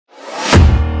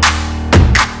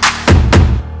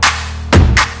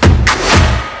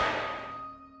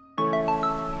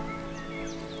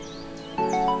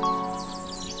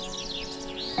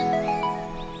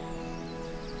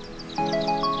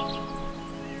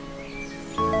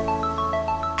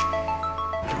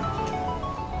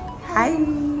Hi.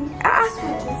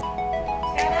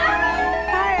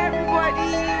 Hi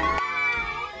everybody.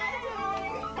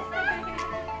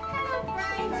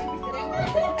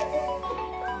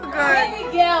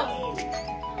 Good. Girls.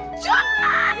 Joy.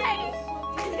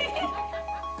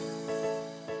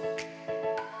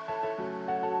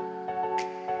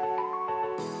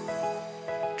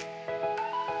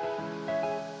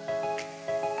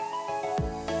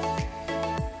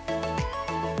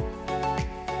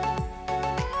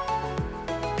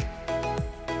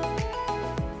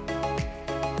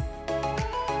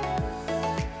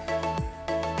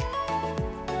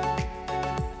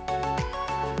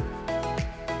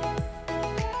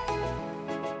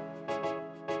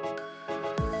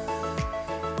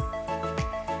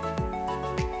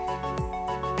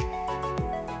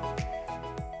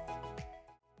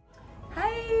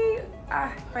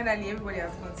 Finally, everybody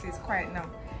has gone, so it's quiet now.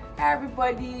 Hi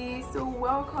everybody, so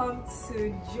welcome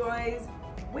to Joy's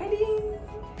wedding.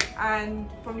 And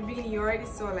from the beginning, you already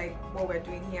saw like what we're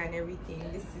doing here and everything.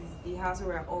 This is the house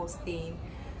where we're all staying,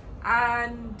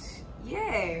 and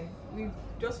yeah, we've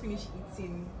just finished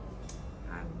eating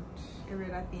and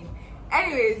every other thing.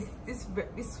 Anyways, this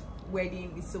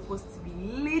wedding is supposed to be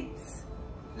lit.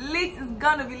 It's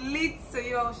gonna be lit, so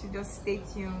you all should just stay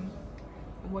tuned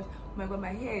and watch. Oh my god, my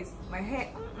hair is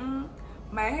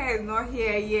not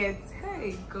here yet.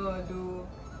 Hey god, oh,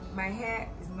 my hair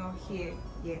is not here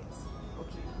yet.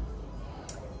 Okay,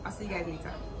 I'll see you guys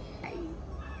later. Bye.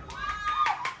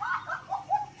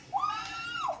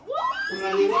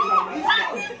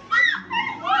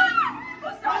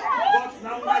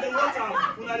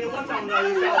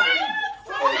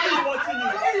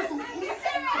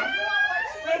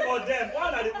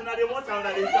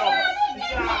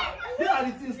 These are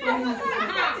the things coming in.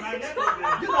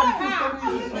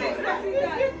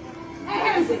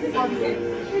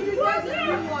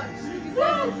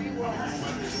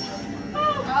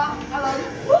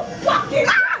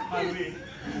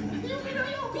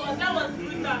 That was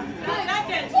brutal.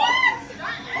 What?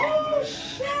 Oh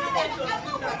shit!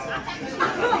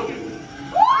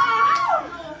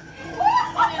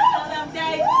 I'm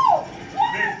dying.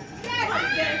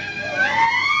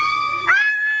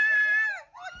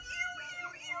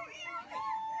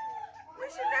 We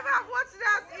should never have watched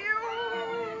that.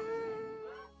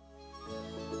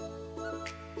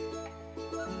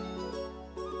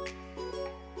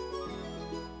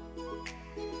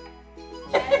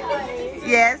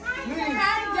 Yes.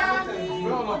 Never.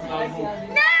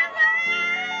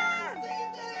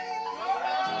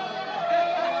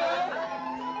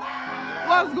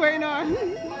 What's going on?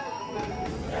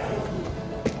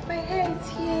 My hair is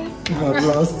here. At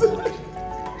last.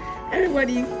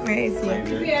 Everybody, my hair is here.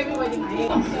 See everybody.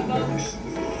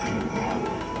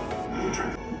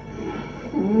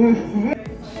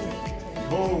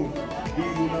 Oh, he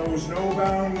who knows no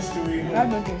bounds to evil.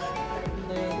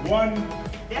 One.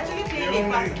 They actually play the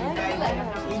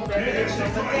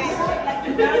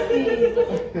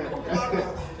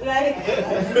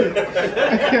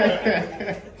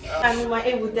and we were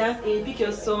able to dance, pick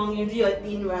your song, you do your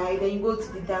thing right, then you go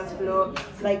to the dance floor.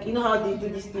 Like, you know how they do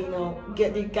this thing now?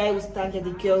 Get the guy will stand here,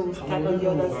 the girl will stand on the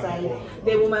other side.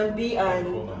 The woman B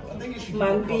and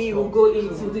man B will go in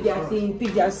to do their thing,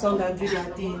 pick their song and do their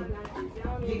thing.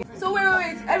 So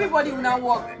wait, everybody will now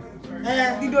walk.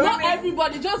 Not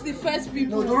everybody, just the first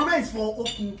people. No, Dorime is for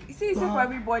open. You see, it's for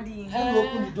everybody. When we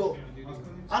open the door.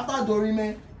 After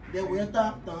Dorime, then we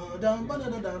enter.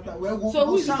 So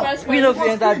who's the first person? We don't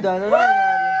feel that done.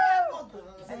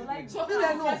 So who's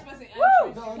the first person?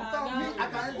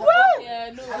 Yeah,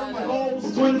 no.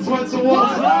 2021.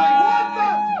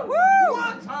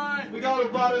 One time. We got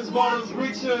about as far as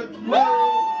Richard.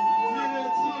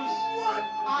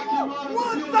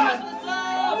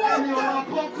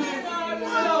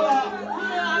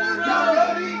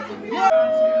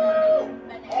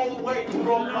 All the way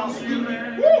from Australia.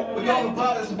 We got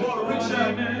about as far as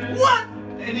Richard. What?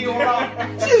 And he around.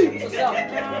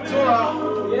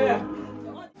 Yeah.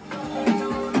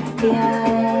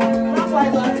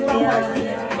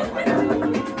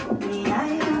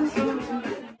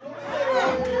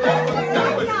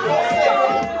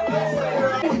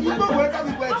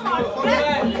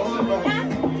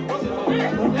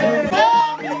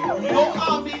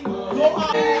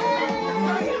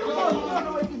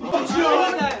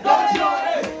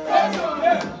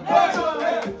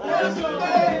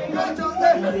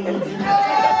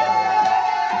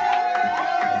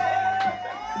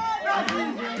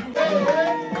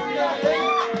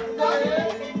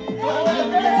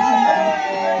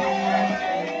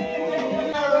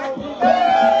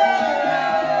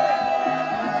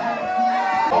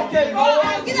 Okay, go on.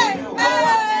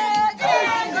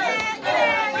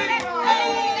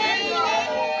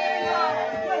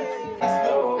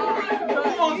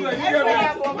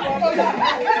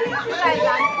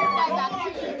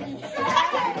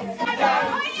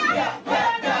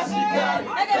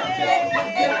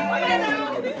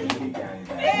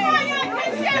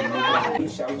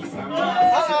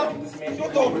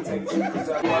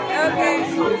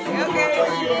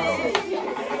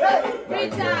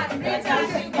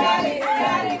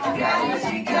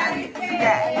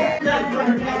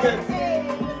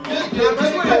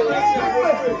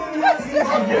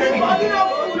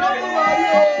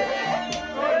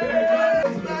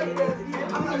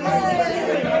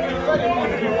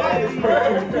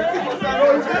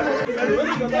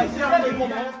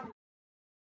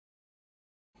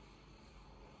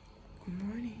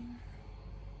 morning.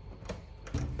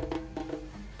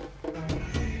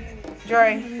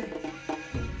 Joy.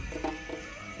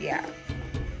 Yeah.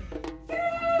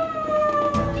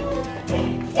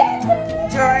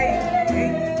 Joy.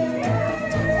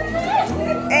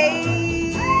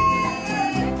 Hey.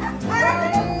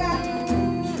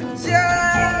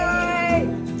 Joy.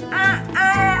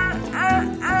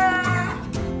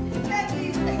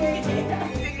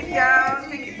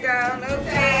 Take it down,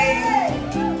 okay.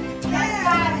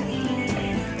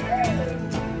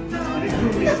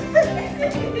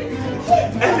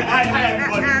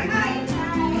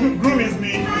 Groom is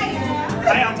me. I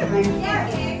am groom.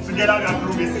 Together we are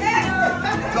groom is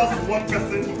just one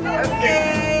person.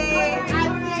 Okay.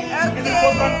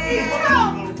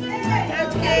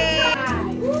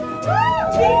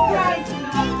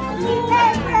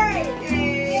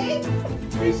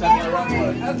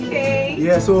 Okay.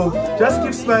 Yeah, so just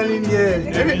keep smiling, yeah.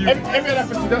 Every other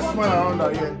person just smile around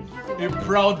her, yeah. A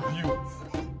proud view.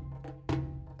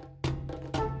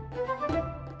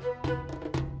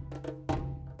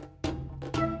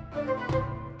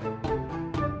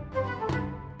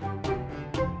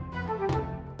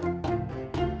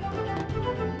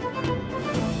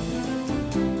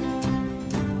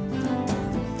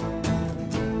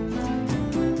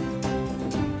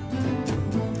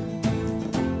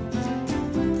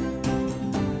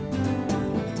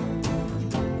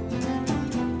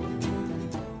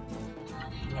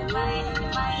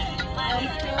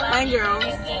 Fine girl.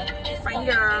 Fine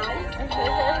girl.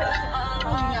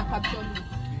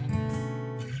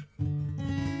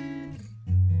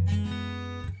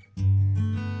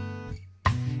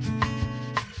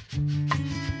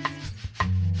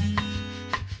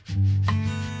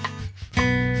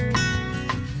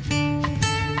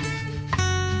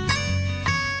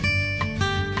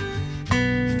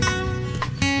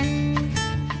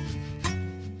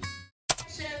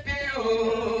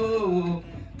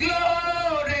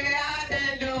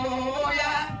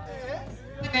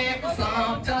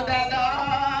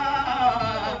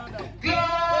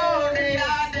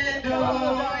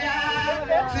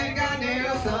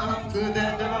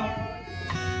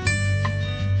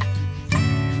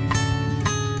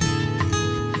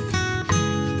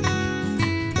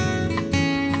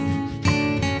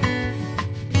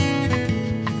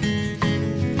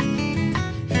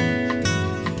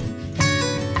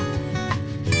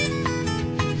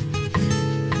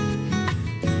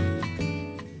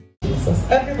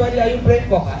 Everybody, are you praying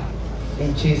for her?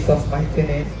 In Jesus' mighty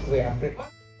name, we are praying.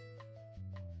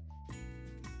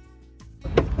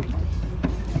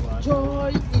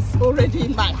 Joy is already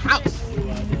in my house.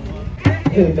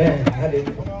 Amen.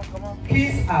 Hallelujah.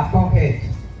 Kiss our forehead.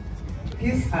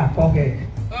 Kiss our forehead.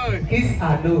 Kiss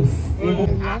our nose.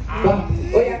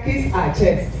 Oh yeah, kiss our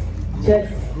chest.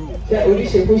 Chest.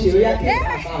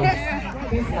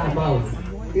 Kiss our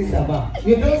mouth. Kiss our mouth.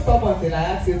 You don't stop until I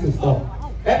ask you to stop.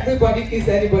 Everybody kiss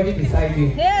anybody beside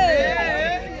you.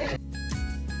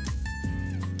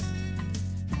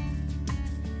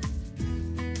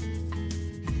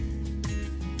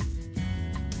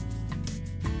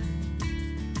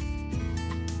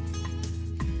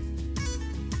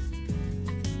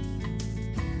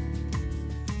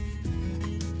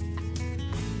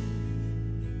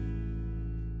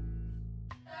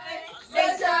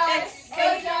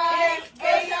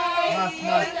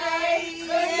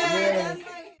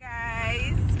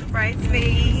 Guys,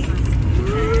 bridesmaids.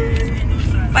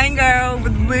 Fine girl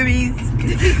with boobies.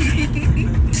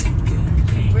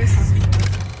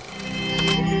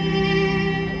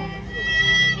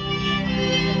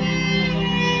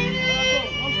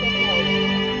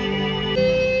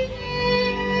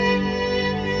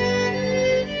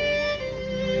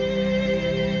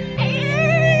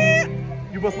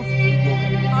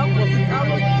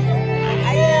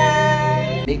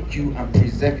 Make you and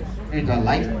preserve it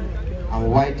alive.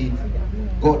 And why did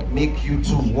God make you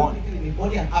two one? The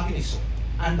body and having a soul.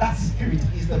 And that spirit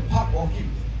is the part of you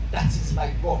that is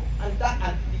like God. And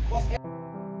because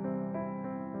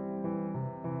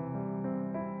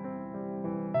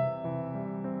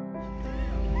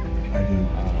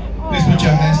Please put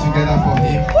your hands together for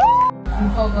him.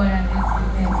 Before God and this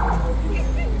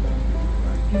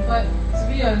before to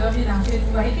be your loving and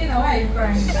faithful. I think why are you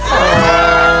crying?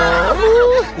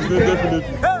 Definitely.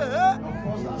 Your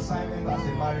first assignment as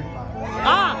a married man.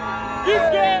 This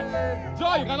game!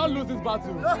 Joy, you cannot lose this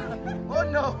battle. Oh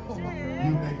no!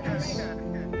 You may kiss.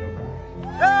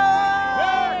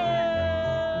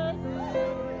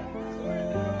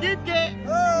 Kike!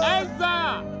 Elsa!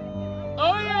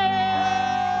 Oh yeah!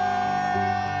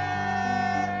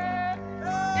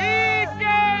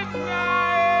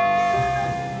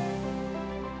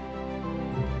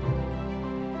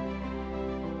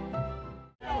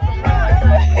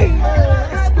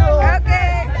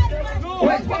 Ike!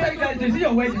 Wait, what are you guys doing? Is it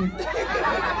your wedding?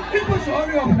 People should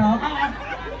hurry up now.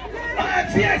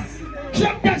 Yes!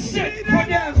 Drop that shit for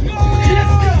them!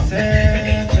 Let's go!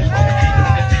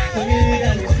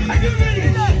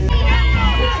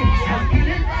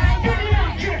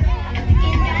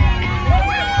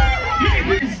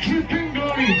 Dripping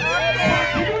glory. You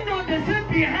don't know the same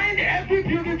behind every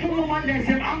beautiful woman there's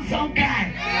an handsome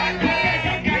guy.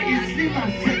 That guy is slim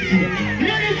and sexy.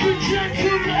 Ladies and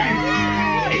gentlemen,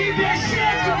 ladies and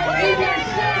gentlemen,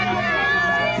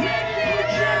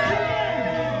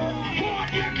 for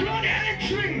the grand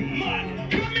entry, man,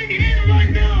 coming in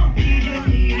right now. I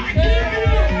give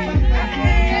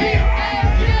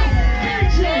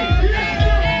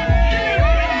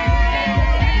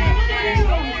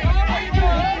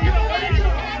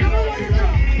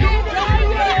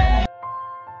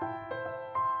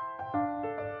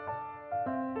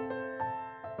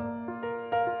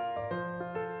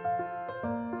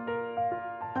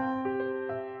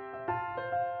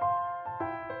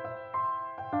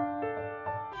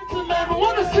you man, we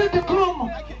want to see the groom.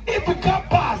 If we can't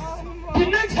pass, the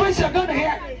next voice you're going to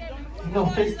hear. No,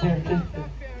 face there, face there.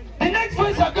 The next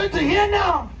voice you're going to hear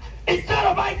now is that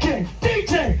of Ike.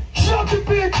 DJ, drop the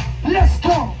beat. Let's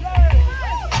go.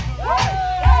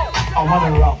 I want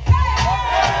to rock.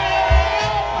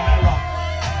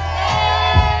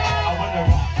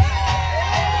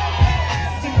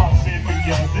 See my baby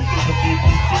girl, this is the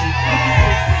baby thing.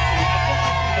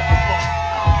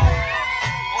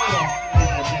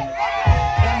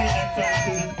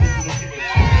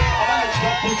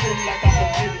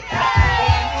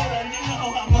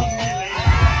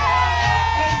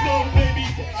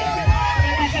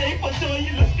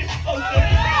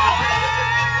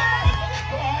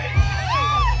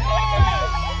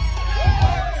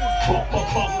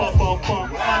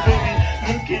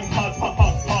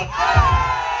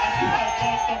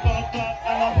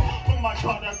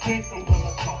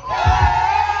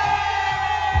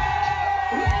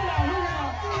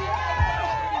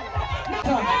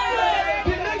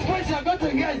 The next voice you're going to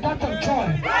hear is that of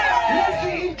Joy. Let's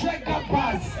see him check that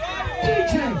pass.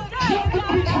 DJ, drop the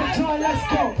beat for Joy. Let's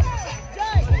go.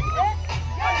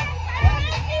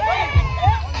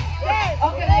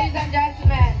 Okay, ladies and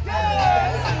gentlemen,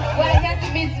 we're here to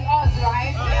meet us,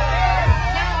 right?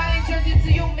 Now I introduce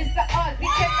to you Mr. Oz. He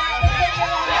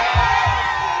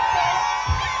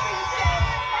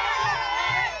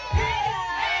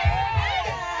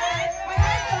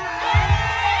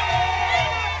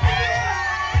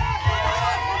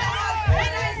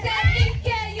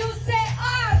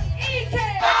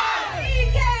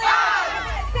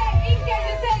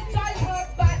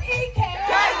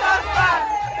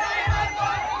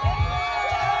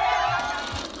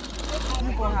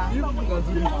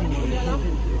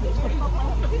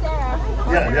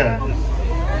Yeah.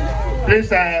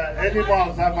 Please, any more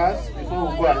observers before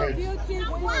we go ahead?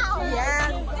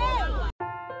 Yes.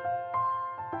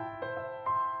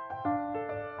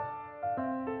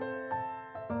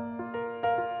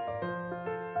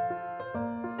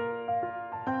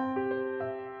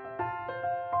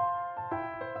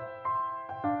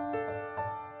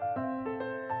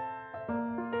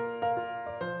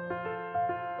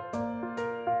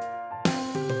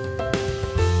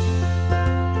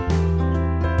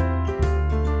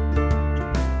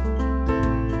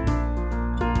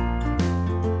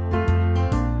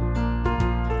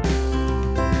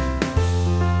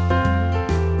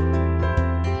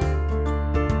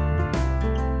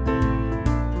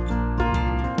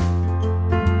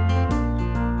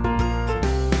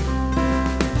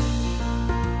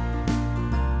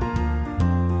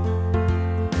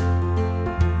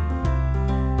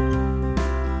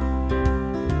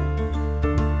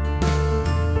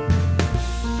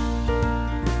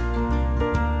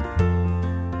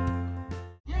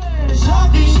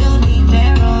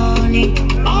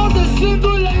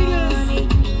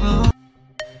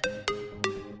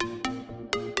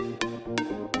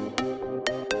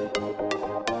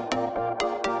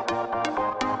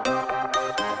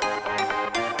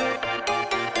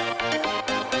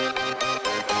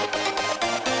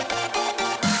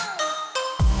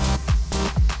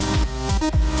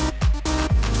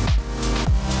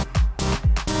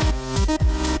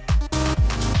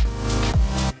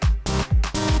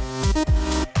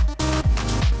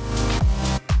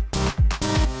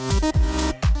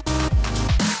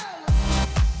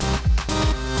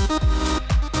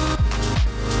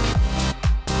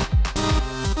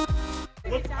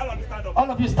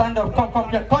 of you stand up. Come,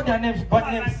 call their names,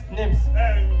 but names.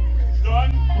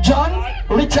 John. John,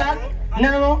 Richard,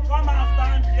 Nero. Come and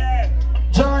stand here.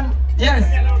 John, yes.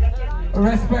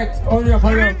 Respect, hurry up.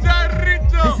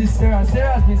 This is Sarah.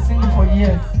 Sarah has been singing for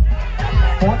years.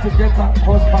 I want to get her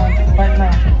husband right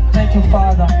now. Thank you,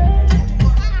 Father.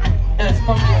 Yes,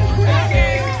 come here.